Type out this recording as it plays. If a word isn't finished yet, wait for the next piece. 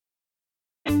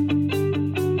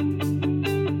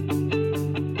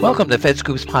Welcome to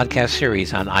FedScoop's podcast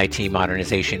series on IT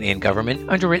modernization in government,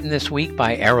 underwritten this week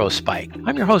by Aerospike.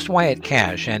 I'm your host, Wyatt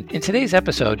Cash, and in today's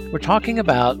episode, we're talking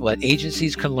about what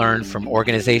agencies can learn from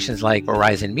organizations like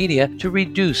Verizon Media to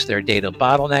reduce their data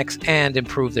bottlenecks and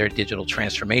improve their digital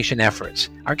transformation efforts.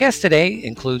 Our guest today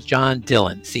includes John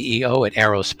Dillon, CEO at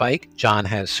Aerospike. John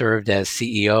has served as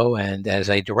CEO and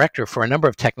as a director for a number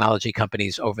of technology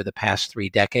companies over the past 3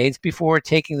 decades before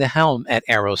taking the helm at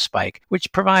Aerospike,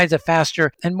 which provides a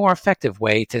faster and more effective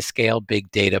way to scale big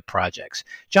data projects.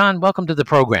 John, welcome to the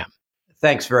program.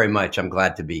 Thanks very much. I'm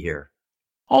glad to be here.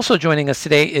 Also joining us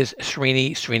today is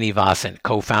Srini Srinivasan,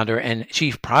 co-founder and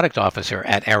chief product officer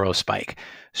at Aerospike.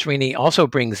 Srini also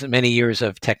brings many years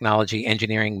of technology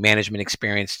engineering management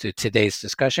experience to today's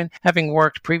discussion, having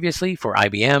worked previously for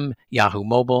IBM, Yahoo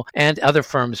Mobile, and other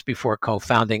firms before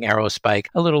co-founding Aerospike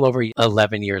a little over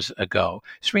 11 years ago.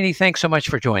 Srini, thanks so much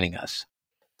for joining us.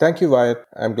 Thank you, Wyatt.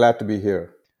 I'm glad to be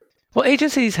here. Well,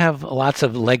 agencies have lots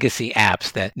of legacy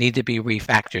apps that need to be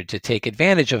refactored to take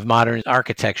advantage of modern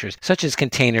architectures, such as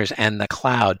containers and the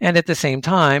cloud. And at the same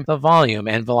time, the volume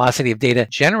and velocity of data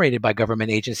generated by government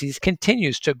agencies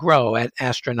continues to grow at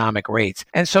astronomical rates.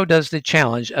 And so does the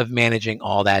challenge of managing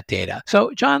all that data.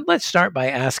 So, John, let's start by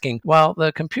asking, while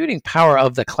the computing power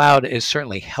of the cloud is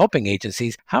certainly helping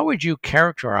agencies, how would you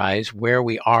characterize where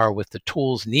we are with the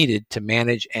tools needed to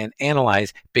manage and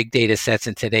analyze big data sets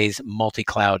in today's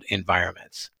multi-cloud environments?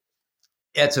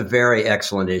 It's a very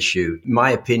excellent issue.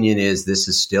 My opinion is this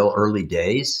is still early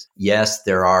days. Yes,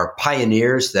 there are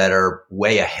pioneers that are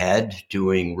way ahead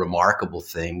doing remarkable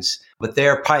things, but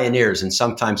they're pioneers, and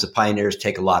sometimes the pioneers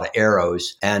take a lot of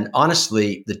arrows. And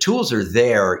honestly, the tools are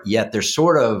there, yet they're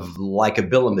sort of like a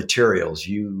bill of materials.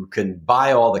 You can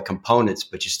buy all the components,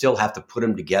 but you still have to put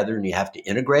them together and you have to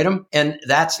integrate them. And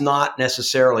that's not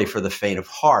necessarily for the faint of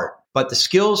heart. But the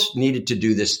skills needed to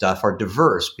do this stuff are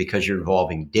diverse because you're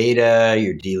involving data,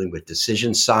 you're dealing with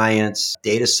decision science,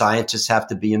 data scientists have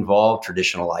to be involved,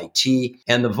 traditional IT,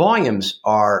 and the volumes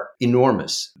are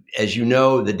enormous. As you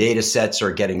know, the data sets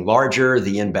are getting larger,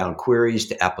 the inbound queries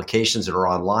to applications that are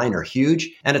online are huge.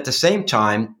 And at the same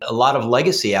time, a lot of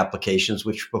legacy applications,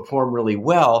 which perform really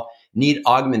well, need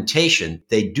augmentation.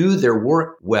 They do their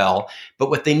work well, but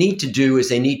what they need to do is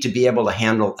they need to be able to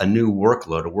handle a new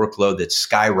workload, a workload that's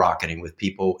skyrocketing with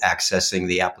people accessing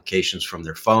the applications from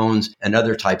their phones and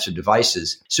other types of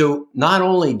devices. So not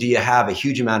only do you have a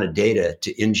huge amount of data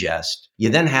to ingest, you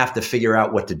then have to figure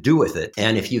out what to do with it.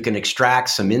 And if you can extract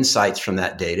some insights from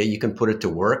that data, you can put it to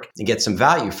work and get some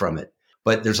value from it.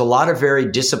 But there's a lot of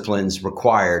varied disciplines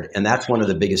required, and that's one of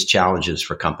the biggest challenges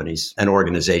for companies and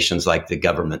organizations like the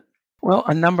government. Well,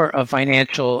 a number of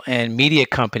financial and media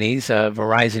companies,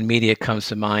 Verizon Media comes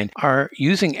to mind, are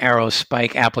using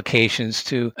Aerospike applications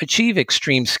to achieve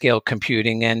extreme scale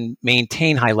computing and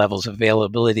maintain high levels of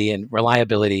availability and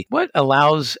reliability. What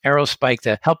allows Aerospike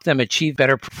to help them achieve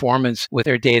better performance with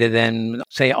their data than,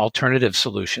 say, alternative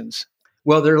solutions?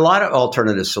 Well, there are a lot of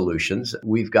alternative solutions.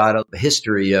 We've got a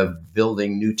history of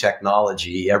building new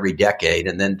technology every decade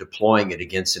and then deploying it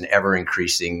against an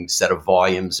ever-increasing set of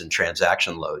volumes and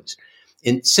transaction loads.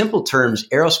 In simple terms,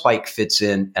 Aerospike fits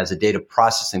in as a data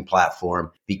processing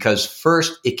platform because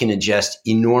first, it can ingest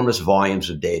enormous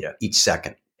volumes of data each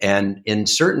second. And in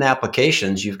certain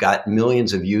applications, you've got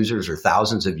millions of users or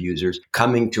thousands of users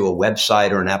coming to a website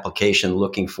or an application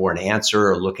looking for an answer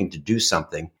or looking to do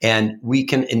something. And we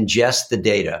can ingest the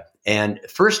data. And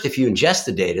first, if you ingest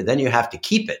the data, then you have to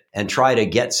keep it and try to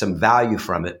get some value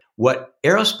from it. What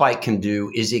Aerospike can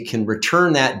do is it can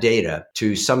return that data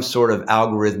to some sort of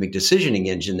algorithmic decisioning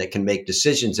engine that can make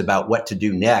decisions about what to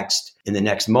do next in the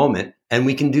next moment. And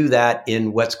we can do that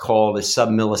in what's called a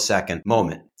sub-millisecond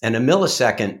moment. And a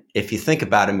millisecond, if you think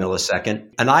about a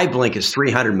millisecond, an eye blink is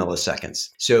 300 milliseconds.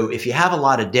 So if you have a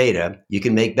lot of data, you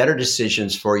can make better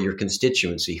decisions for your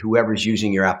constituency, whoever's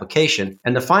using your application.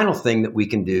 And the final thing that we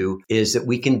can do is that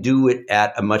we can do it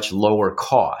at a much lower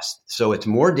cost. So it's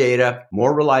more data,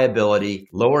 more reliability,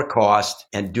 lower cost,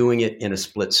 and doing it in a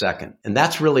split second. And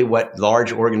that's really what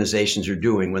large organizations are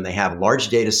doing when they have large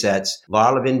data sets, a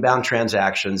lot of inbound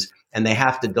transactions, and they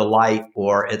have to delight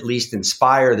or at least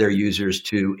inspire their users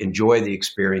to enjoy the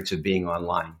experience of being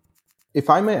online. If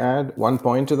I may add one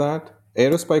point to that,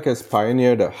 Aerospike has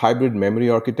pioneered a hybrid memory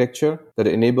architecture that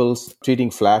enables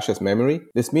treating flash as memory.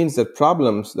 This means that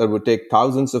problems that would take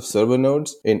thousands of server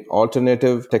nodes in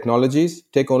alternative technologies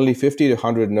take only 50 to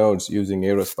 100 nodes using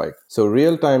Aerospike. So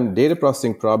real-time data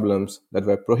processing problems that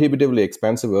were prohibitively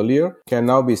expensive earlier can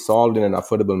now be solved in an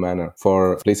affordable manner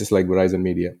for places like Verizon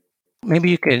Media.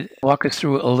 Maybe you could walk us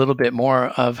through a little bit more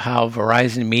of how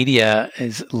Verizon Media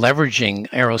is leveraging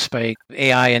Aerospike,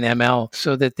 AI, and ML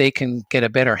so that they can get a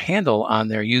better handle on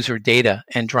their user data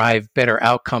and drive better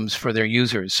outcomes for their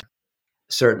users.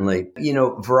 Certainly.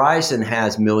 Verizon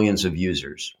has millions of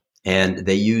users, and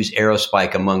they use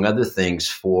Aerospike, among other things,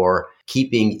 for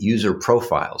keeping user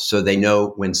profiles. So they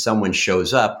know when someone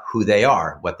shows up, who they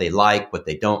are, what they like, what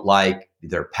they don't like,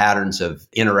 their patterns of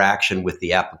interaction with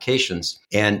the applications.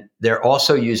 And they're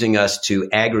also using us to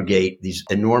aggregate these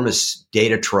enormous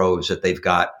data troves that they've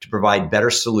got to provide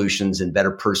better solutions and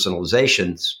better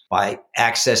personalizations by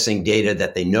accessing data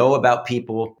that they know about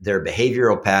people, their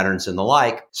behavioral patterns and the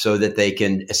like, so that they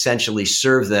can essentially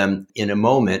serve them in a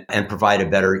moment and provide a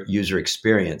better user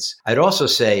experience. I'd also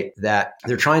say that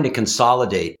they're trying to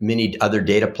consolidate many other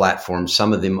data platforms.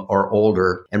 Some of them are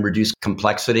older and reduce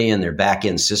complexity in their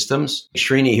back-end systems.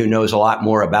 Srini, who knows a lot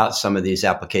more about some of these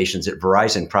applications at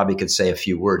Verizon, probably could say a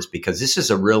few words because this is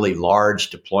a really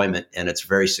large deployment and it's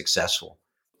very successful.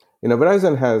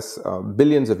 Verizon has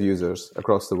billions of users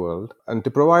across the world, and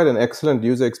to provide an excellent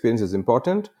user experience is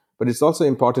important, but it's also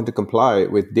important to comply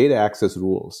with data access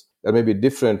rules that may be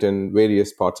different in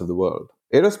various parts of the world.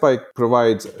 Aerospike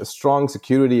provides strong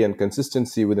security and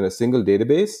consistency within a single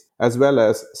database, as well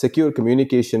as secure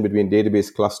communication between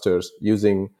database clusters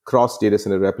using cross-data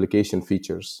center replication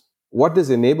features. What this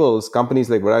enables companies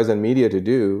like Verizon Media to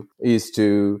do is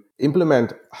to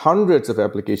implement hundreds of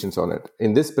applications on it.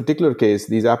 In this particular case,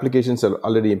 these applications are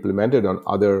already implemented on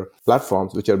other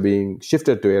platforms, which are being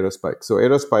shifted to Aerospike. So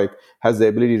Aerospike has the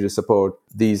ability to support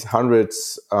these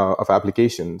hundreds of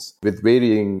applications with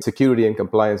varying security and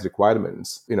compliance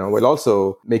requirements, while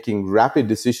also making rapid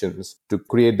decisions to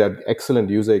create that excellent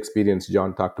user experience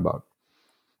John talked about.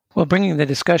 Well, bringing the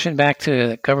discussion back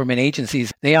to government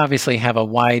agencies, they obviously have a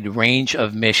wide range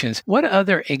of missions. What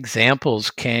other examples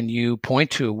can you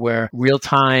point to where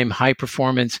real-time,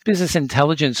 high-performance business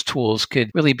intelligence tools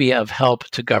could really be of help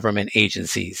to government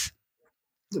agencies?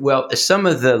 Well, some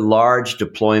of the large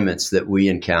deployments that we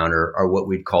encounter are what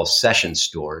we'd call session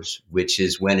stores, which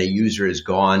is when a user has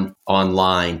gone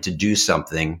online to do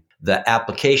something, the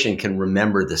application can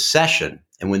remember the session.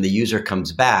 And when the user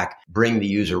comes back, bring the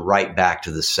user right back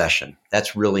to the session.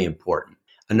 That's really important.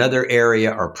 Another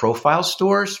area are profile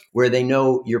stores where they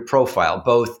know your profile,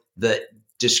 both the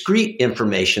discrete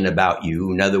information about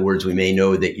you. In other words, we may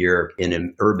know that you're in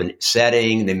an urban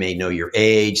setting. They may know your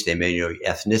age. They may know your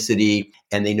ethnicity.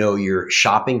 And they know your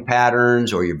shopping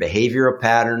patterns or your behavioral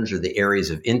patterns or the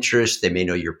areas of interest. They may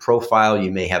know your profile.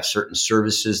 You may have certain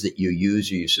services that you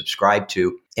use or you subscribe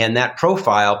to. And that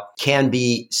profile can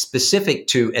be specific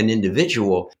to an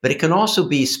individual, but it can also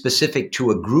be specific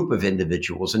to a group of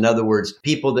individuals. In other words,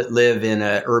 people that live in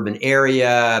an urban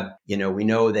area, we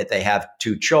know that they have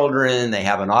 2 children, they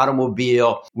have an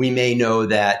automobile. We may know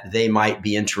that they might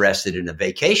be interested in a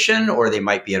vacation or they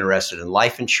might be interested in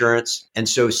life insurance. And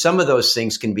so some of those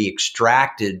things can be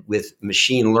extracted with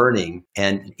machine learning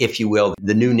and, if you will,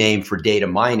 the new name for data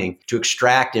mining, to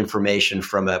extract information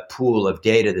from a pool of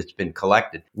data that's been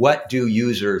collected. What do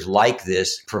users like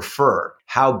this prefer?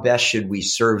 How best should we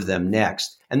serve them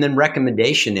next? And then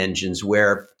recommendation engines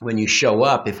where when you show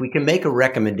up, if we can make a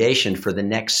recommendation for the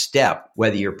next step,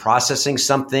 whether you're processing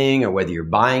something or whether you're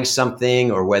buying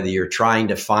something or whether you're trying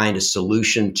to find a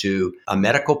solution to a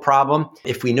medical problem,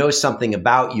 if we know something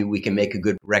about you, we can make a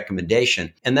good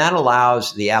recommendation. And that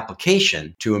allows the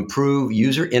application to improve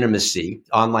user intimacy,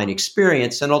 online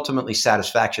experience, and ultimately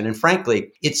satisfaction. And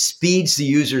frankly, it speeds the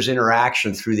user's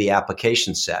interaction through the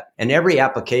application set. And every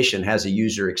application has a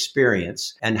user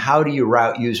experience. And how do you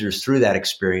route users through that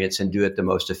experience and do it the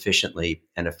most efficiently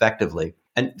and effectively?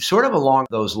 And sort of along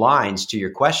those lines, to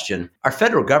your question, our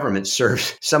federal government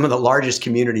serves some of the largest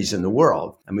communities in the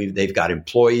world. I mean, they've got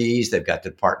employees, they've got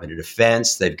the Department of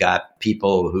Defense, they've got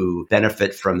people who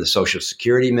benefit from the Social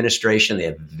Security Administration, they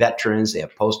have veterans, they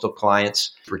have postal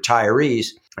clients, retirees.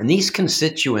 And these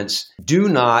constituents do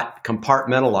not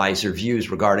compartmentalize their views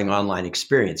regarding online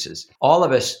experiences. All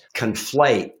of us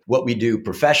conflate what we do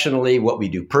professionally, what we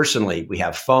do personally. We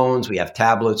have phones, we have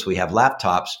tablets, we have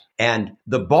laptops, and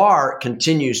the bar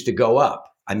continues to go up.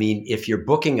 I mean, if you're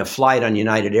booking a flight on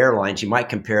United Airlines, you might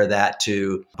compare that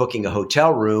to booking a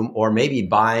hotel room or maybe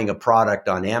buying a product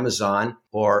on Amazon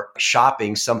or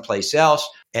shopping someplace else.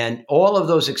 And all of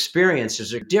those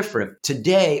experiences are different.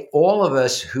 Today, all of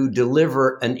us who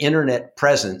deliver an internet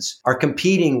presence are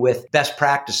competing with best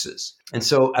practices. And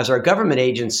so as our government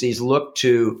agencies look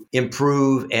to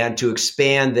improve and to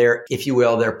expand their, if you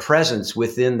will, their presence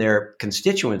within their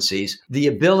constituencies, the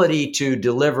ability to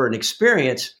deliver an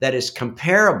experience that is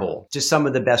comparable to some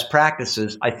of the best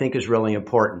practices, I think, is really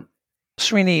important.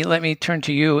 Srini, let me turn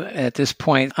to you at this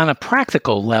point. On a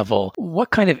practical level, what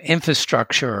kind of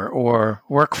infrastructure or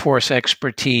workforce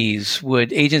expertise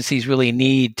would agencies really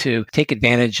need to take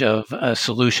advantage of a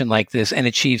solution like this and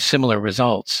achieve similar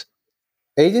results?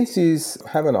 Agencies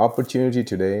have an opportunity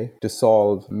today to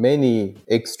solve many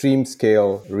extreme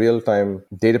scale real time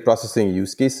data processing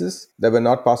use cases that were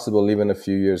not possible even a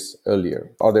few years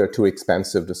earlier, or they were too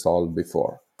expensive to solve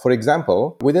before. For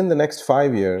example, within the next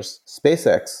 5 years,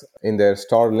 SpaceX in their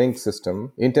Starlink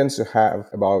system intends to have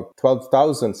about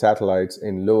 12,000 satellites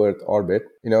in low Earth orbit.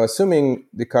 Assuming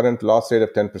the current loss rate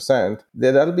of 10%,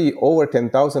 that'll be over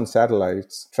 10,000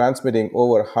 satellites transmitting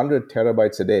over 100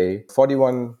 terabytes a day,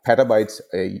 41 petabytes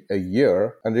a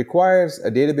year, and requires a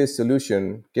database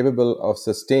solution capable of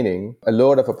sustaining a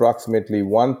load of approximately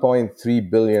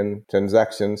 1.3 billion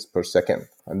transactions per second.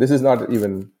 And this is not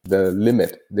even the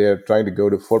limit. They're trying to go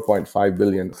to 4.5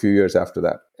 billion a few years after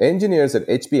that. Engineers at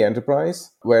HP Enterprise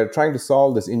were trying to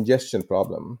solve this ingestion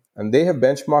problem, and they have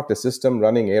benchmarked a system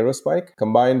running Aerospike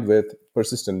combined with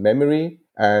persistent memory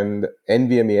and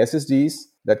NVMe SSDs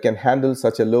that can handle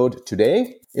such a load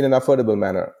today in an affordable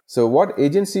manner. So what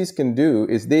agencies can do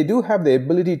is they do have the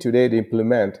ability today to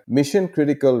implement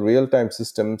mission-critical real-time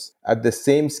systems at the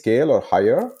same scale or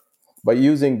higher by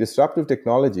using disruptive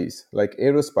technologies like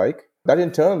Aerospike that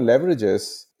in turn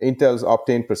leverages Intel's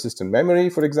Optane persistent memory,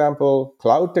 for example,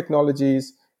 cloud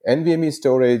technologies, NVMe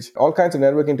storage, all kinds of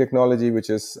networking technology which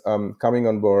is coming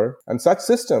on board. And such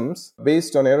systems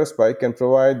based on Aerospike can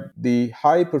provide the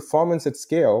high performance at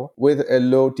scale with a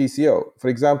low TCO. For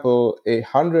example, a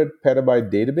 100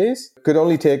 petabyte database could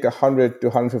only take 100 to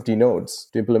 150 nodes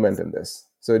to implement in this.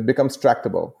 So it becomes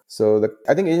tractable. So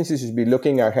I think agencies should be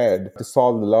looking ahead to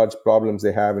solve the large problems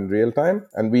they have in real time.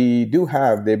 And we do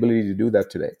have the ability to do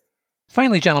that today.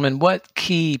 Finally, gentlemen, what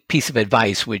key piece of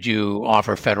advice would you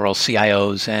offer federal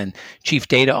CIOs and chief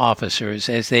data officers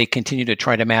as they continue to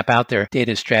try to map out their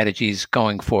data strategies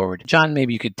going forward? John,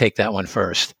 maybe you could take that one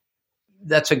first.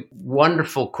 That's a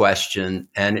wonderful question,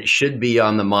 and it should be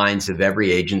on the minds of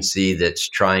every agency that's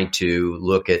trying to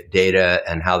look at data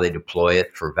and how they deploy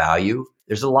it for value.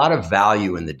 There's a lot of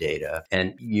value in the data,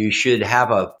 and you should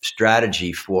have a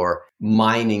strategy for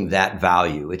mining that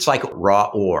value. It's like raw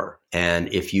ore.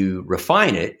 And if you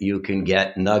refine it, you can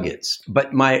get nuggets.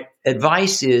 But my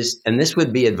advice is, and this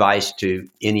would be advice to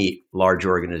any large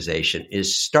organization,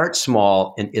 is start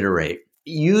small and iterate.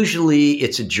 Usually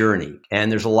it's a journey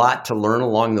and there's a lot to learn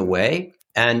along the way.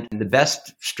 And the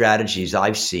best strategies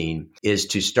I've seen is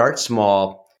to start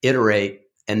small, iterate,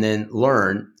 and then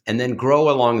learn, and then grow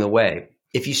along the way.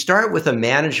 If you start with a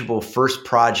manageable first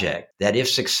project that, if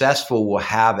successful, will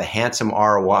have a handsome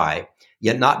ROI,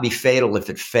 yet not be fatal if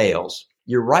it fails,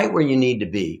 you're right where you need to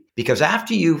be. Because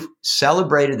after you've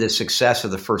celebrated the success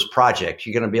of the first project,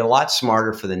 you're going to be a lot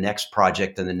smarter for the next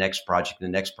project and the next project and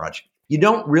the next project. You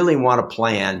don't really want to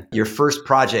plan your first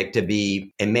project to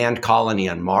be a manned colony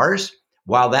on Mars.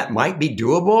 While that might be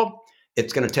doable,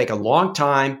 it's going to take a long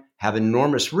time, have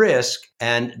enormous risk,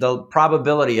 and the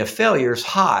probability of failure is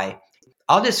high.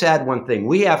 I'll just add one thing.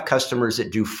 We have customers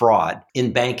that do fraud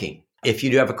in banking. If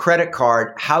you do have a credit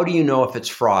card, how do you know if it's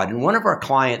fraud? And one of our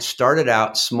clients started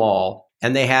out small,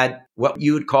 and they had what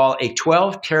you would call a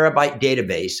 12 terabyte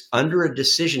database under a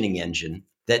decisioning engine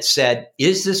that said,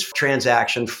 is this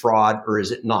transaction fraud or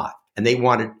is it not? And they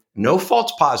wanted no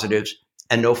false positives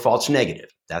and no false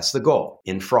negatives. That's the goal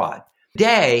in fraud.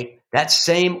 Today, that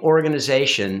same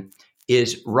organization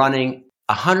is running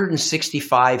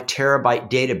 165 terabyte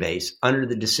database under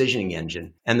the decisioning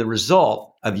engine. And the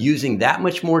result of using that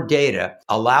much more data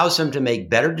allows them to make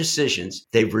better decisions.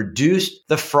 They've reduced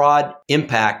the fraud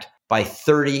impact by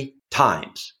 30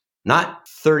 times, not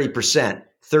 30%,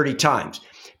 30 times,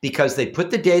 because they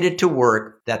put the data to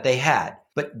work that they had.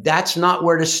 But that's not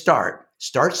where to start.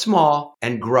 Start small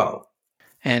and grow.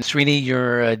 And Srini,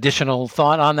 your additional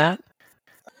thought on that?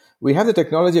 We have the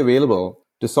technology available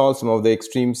to solve some of the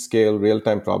extreme scale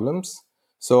real-time problems.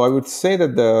 So I would say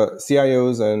that the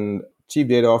CIOs and chief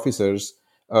data officers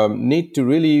need to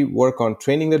really work on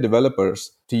training the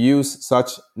developers to use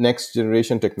such next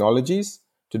generation technologies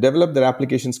to develop their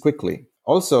applications quickly.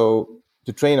 Also,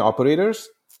 to train operators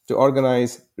to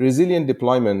organize resilient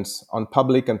deployments on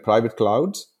public and private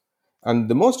clouds. And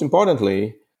the most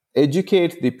importantly,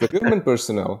 educate the procurement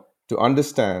personnel to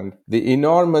understand the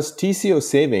enormous TCO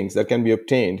savings that can be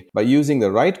obtained by using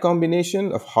the right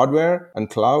combination of hardware and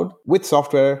cloud with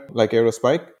software like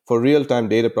Aerospike for real-time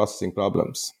data processing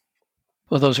problems.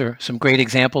 Well, those are some great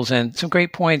examples and some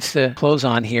great points to close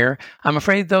on here. I'm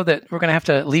afraid, though, that we're going to have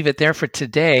to leave it there for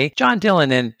today. John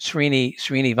Dillon and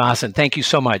Srinivasan, thank you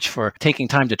so much for taking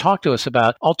time to talk to us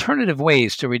about alternative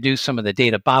ways to reduce some of the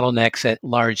data bottlenecks at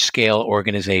large-scale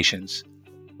organizations.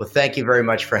 Well, thank you very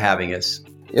much for having us.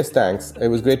 Yes, thanks. It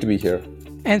was great to be here.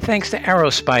 And thanks to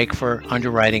Aerospike for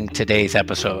underwriting today's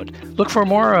episode. Look for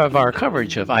more of our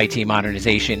coverage of IT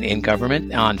modernization in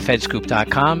government on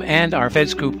fedscoop.com and our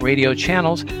FedScoop radio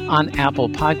channels on Apple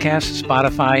Podcasts,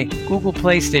 Spotify, Google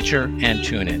Play, Stitcher, and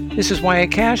TuneIn. This is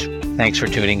Wyatt Cash. Thanks for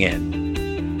tuning in.